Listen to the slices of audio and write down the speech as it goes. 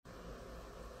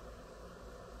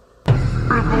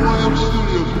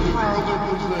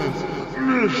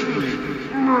mystery,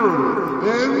 murder,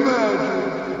 and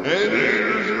magic. And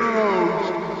here's your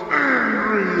host,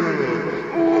 Andrea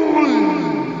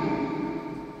Lee.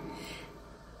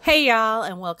 Hey y'all,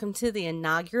 and welcome to the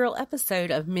inaugural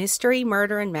episode of Mystery,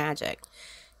 Murder, and Magic.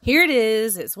 Here it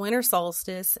is, it's winter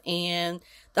solstice, and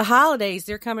the holidays,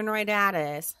 they're coming right at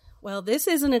us. Well, this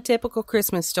isn't a typical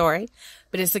Christmas story,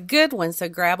 but it's a good one, so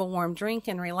grab a warm drink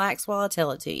and relax while I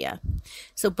tell it to you.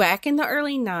 So back in the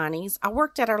early 90s, I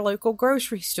worked at our local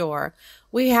grocery store.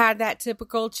 We had that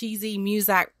typical cheesy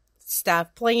music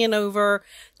stuff playing over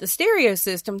the stereo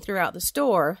system throughout the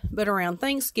store, but around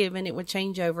Thanksgiving, it would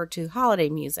change over to holiday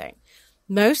music.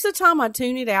 Most of the time, I'd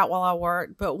tune it out while I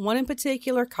worked, but one in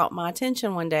particular caught my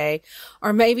attention one day,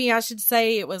 or maybe I should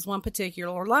say it was one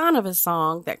particular line of a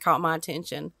song that caught my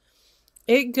attention.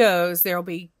 It goes, there'll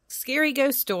be scary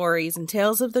ghost stories and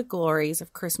tales of the glories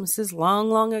of Christmases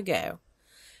long, long ago.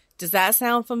 Does that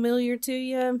sound familiar to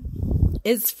you?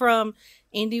 It's from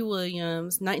Andy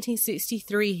Williams'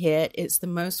 1963 hit, It's the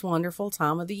Most Wonderful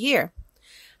Time of the Year.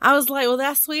 I was like, well,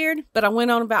 that's weird, but I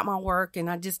went on about my work and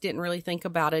I just didn't really think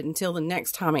about it until the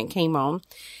next time it came on.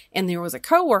 And there was a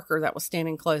coworker that was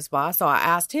standing close by, so I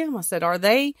asked him, I said, are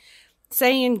they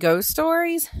saying ghost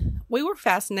stories? We were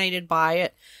fascinated by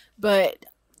it, but,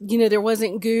 you know, there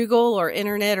wasn't Google or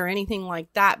internet or anything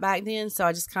like that back then, so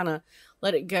I just kind of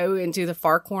let it go into the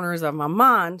far corners of my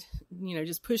mind, you know,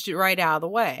 just pushed it right out of the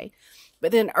way.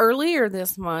 But then earlier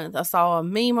this month, I saw a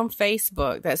meme on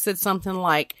Facebook that said something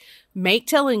like, make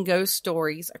telling ghost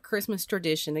stories a Christmas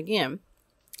tradition again.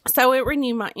 So it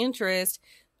renewed my interest.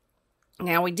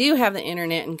 Now we do have the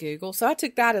internet and Google, so I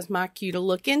took that as my cue to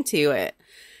look into it.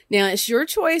 Now it's your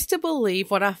choice to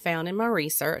believe what I found in my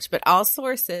research, but all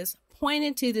sources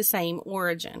pointed to the same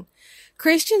origin.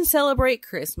 Christians celebrate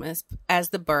Christmas as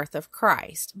the birth of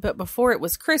Christ, but before it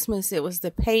was Christmas, it was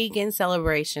the pagan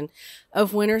celebration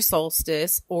of winter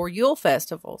solstice or Yule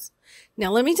festivals.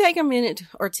 Now, let me take a minute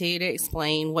or two to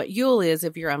explain what Yule is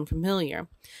if you're unfamiliar.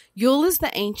 Yule is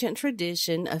the ancient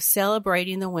tradition of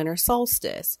celebrating the winter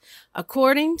solstice.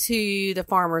 According to the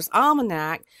Farmer's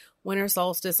Almanac, winter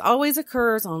solstice always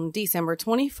occurs on December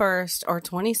 21st or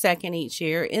 22nd each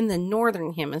year in the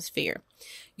northern hemisphere.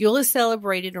 Yule is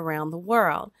celebrated around the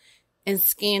world. In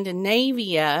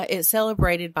Scandinavia, it's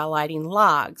celebrated by lighting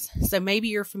logs, so maybe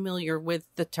you're familiar with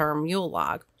the term Yule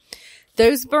log.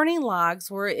 Those burning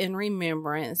logs were in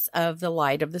remembrance of the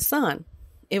light of the sun.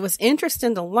 It was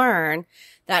interesting to learn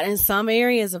that in some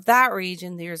areas of that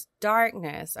region, there's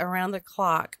darkness around the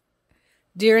clock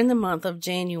during the month of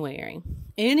January.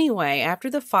 Anyway, after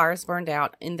the fires burned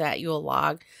out in that Yule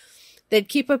log, they'd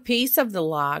keep a piece of the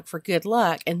log for good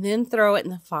luck and then throw it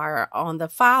in the fire on the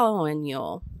following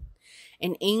Yule.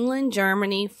 In England,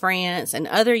 Germany, France, and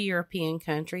other European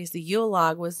countries, the Yule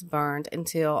log was burned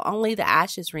until only the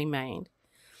ashes remained.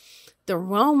 The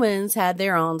Romans had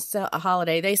their own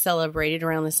holiday they celebrated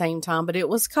around the same time, but it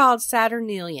was called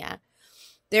Saturnalia.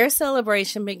 Their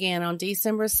celebration began on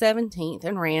December 17th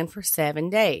and ran for 7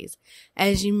 days.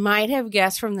 As you might have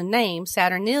guessed from the name,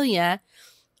 Saturnalia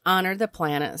honored the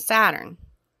planet Saturn.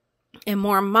 In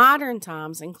more modern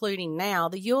times, including now,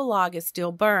 the Yule log is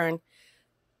still burned.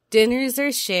 Dinners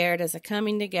are shared as a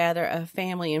coming together of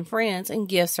family and friends, and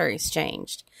gifts are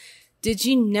exchanged. Did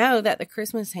you know that the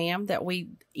Christmas ham that we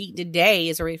eat today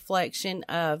is a reflection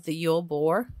of the Yule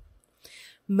boar?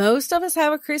 Most of us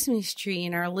have a Christmas tree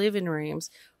in our living rooms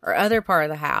or other part of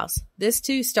the house. This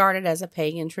too started as a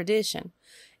pagan tradition.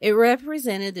 It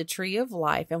represented the tree of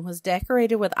life and was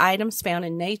decorated with items found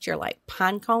in nature like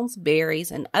pine cones,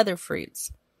 berries, and other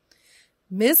fruits.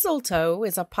 Mistletoe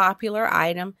is a popular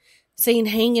item seen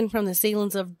hanging from the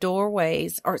ceilings and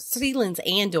doorways during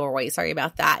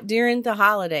the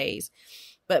holidays.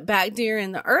 But back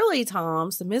during the early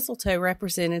times, the mistletoe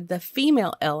represented the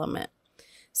female element.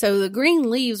 So the green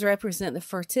leaves represent the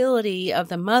fertility of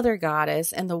the mother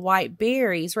goddess, and the white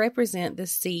berries represent the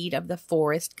seed of the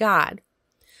forest god.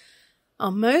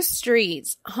 On most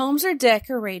streets, homes are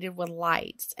decorated with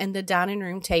lights, and the dining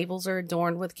room tables are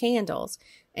adorned with candles.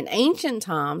 In ancient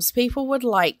times, people would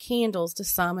light candles to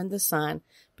summon the sun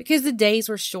because the days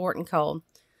were short and cold.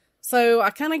 So I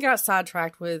kind of got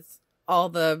sidetracked with all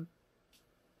the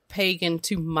pagan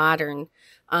to modern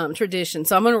traditions.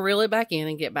 So I'm going to reel it back in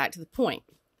and get back to the point.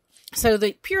 So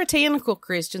the puritanical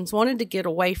Christians wanted to get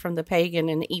away from the pagan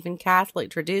and even Catholic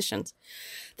traditions.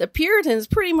 The Puritans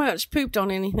pretty much pooped on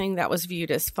anything that was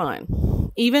viewed as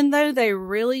fun. Even though they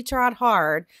really tried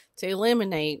hard to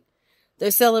eliminate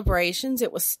those celebrations,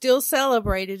 it was still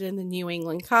celebrated in the New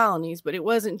England colonies, but it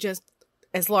wasn't just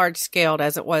as large-scaled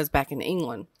as it was back in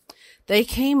England. They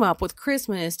came up with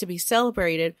Christmas to be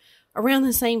celebrated around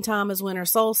the same time as winter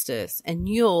solstice and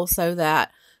Yule so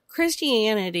that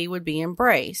Christianity would be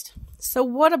embraced. So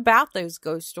what about those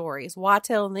ghost stories? Why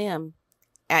tell them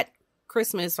at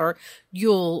Christmas or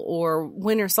Yule or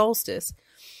winter solstice?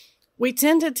 We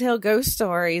tend to tell ghost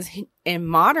stories in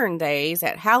modern days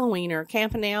at Halloween or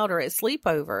camping out or at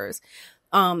sleepovers.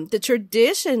 The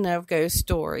tradition of ghost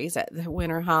stories at the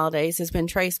winter holidays has been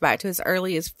traced back to as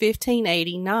early as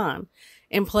 1589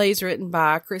 in plays written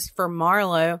by Christopher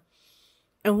Marlowe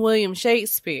and William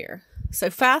Shakespeare.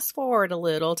 So fast forward a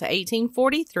little to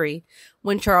 1843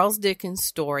 when Charles Dickens'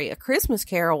 story, A Christmas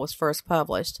Carol, was first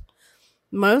published.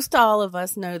 Most all of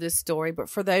us know this story, but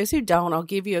for those who don't, I'll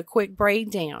give you a quick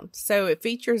breakdown. So it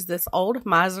features this old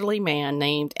miserly man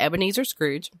named Ebenezer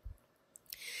Scrooge.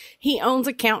 He owns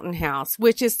a counting house,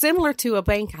 which is similar to a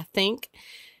bank, I think,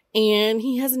 and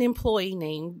he has an employee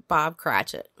named Bob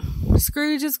Cratchit.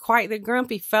 Scrooge is quite the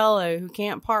grumpy fellow who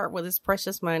can't part with his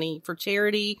precious money for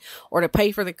charity or to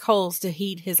pay for the coals to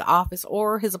heat his office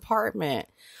or his apartment.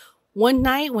 One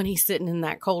night when he's sitting in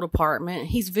that cold apartment,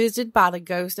 he's visited by the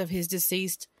ghost of his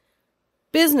deceased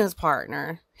business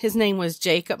partner. His name was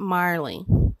Jacob Marley.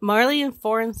 Marley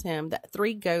informs him that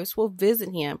 3 ghosts will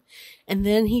visit him, and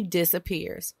then he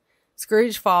disappears.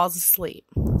 Scrooge falls asleep.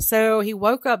 So he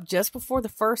woke up just before the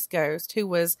first ghost, who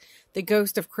was the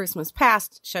ghost of Christmas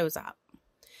past, shows up.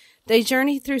 They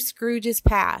journey through Scrooge's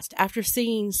past. After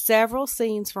seeing several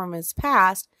scenes from his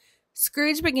past,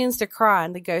 Scrooge begins to cry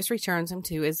and the ghost returns him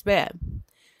to his bed.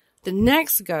 The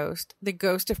next ghost, the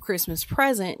ghost of Christmas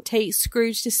present, takes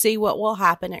Scrooge to see what will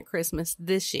happen at Christmas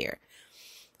this year.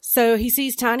 So he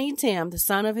sees Tiny Tim, the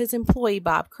son of his employee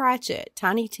Bob Cratchit.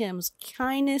 Tiny Tim's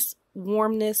kindness,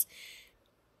 warmness,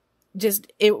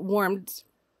 it warmed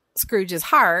Scrooge's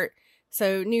heart.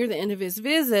 So near the end of his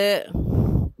visit,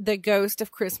 the ghost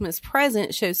of Christmas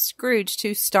present shows Scrooge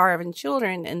 2 starving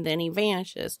children and then he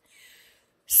vanishes.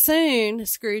 Soon,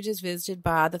 Scrooge is visited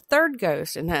by the 3rd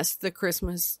ghost, and that's the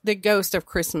ghost of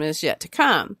Christmas yet to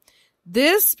come.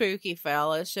 This spooky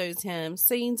fella shows him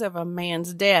scenes of a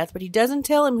man's death, but he doesn't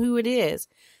tell him who it is.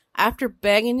 After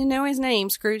begging to know his name,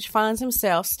 Scrooge finds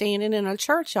himself standing in a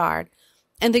churchyard,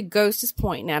 and the ghost is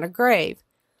pointing at a grave.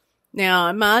 Now,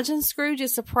 imagine Scrooge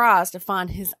is surprised to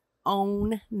find his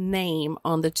own name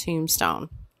on the tombstone.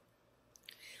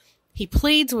 He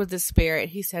pleads with the spirit.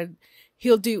 He said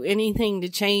he'll do anything to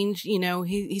change,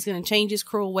 he's going to change his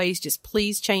cruel ways. Just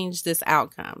please change this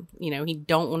outcome. He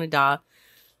don't want to die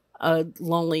a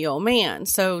lonely old man.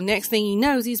 So next thing he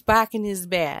knows, he's back in his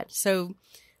bed. So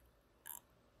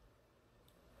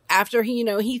after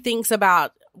he thinks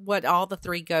about what all the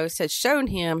 3 ghosts had shown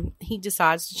him, he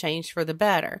decides to change for the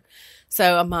better.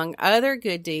 So among other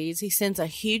good deeds, he sends a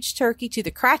huge turkey to the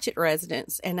Cratchit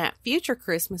residence, and at future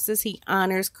Christmases, he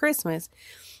honors Christmas,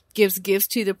 gives gifts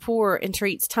to the poor, and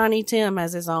treats Tiny Tim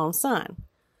as his own son.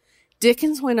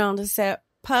 Dickens went on to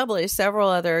publish several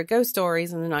other ghost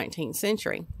stories in the 19th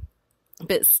century.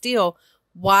 But still,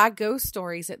 why ghost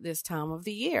stories at this time of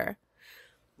the year?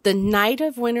 The night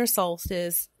of winter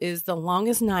solstice is the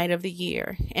longest night of the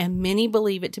year, and many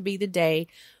believe it to be the day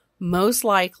most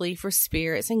likely for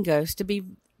spirits and ghosts to be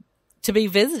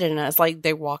visiting us like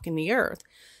they walk in the earth.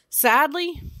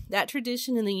 Sadly, that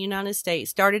tradition in the United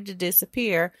States started to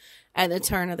disappear at the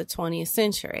turn of the 20th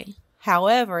century.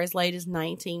 However, as late as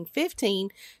 1915,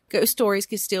 ghost stories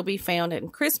could still be found in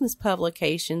Christmas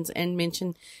publications and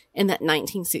mentioned in that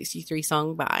 1963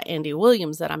 song by Andy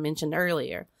Williams that I mentioned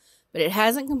earlier. But it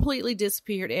hasn't completely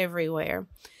disappeared everywhere.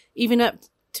 Even up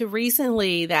to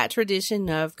recently, that tradition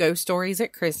of ghost stories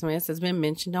at Christmas has been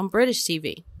mentioned on British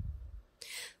TV.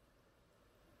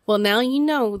 Well, now you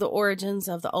know the origins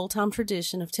of the old-time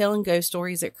tradition of telling ghost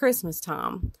stories at Christmas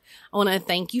time. I want to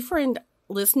thank you for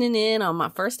listening in on my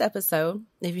first episode.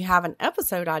 If you have an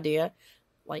episode idea,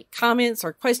 like comments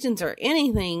or questions or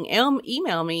anything,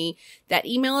 email me. That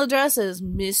email address is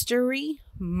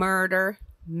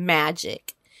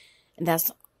mysterymurdermagic. And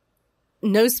that's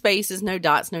no spaces, no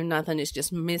dots, no nothing. It's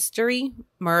just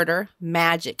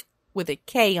mysterymurdermagic with a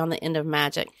K on the end of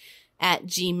magic at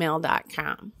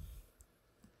gmail.com.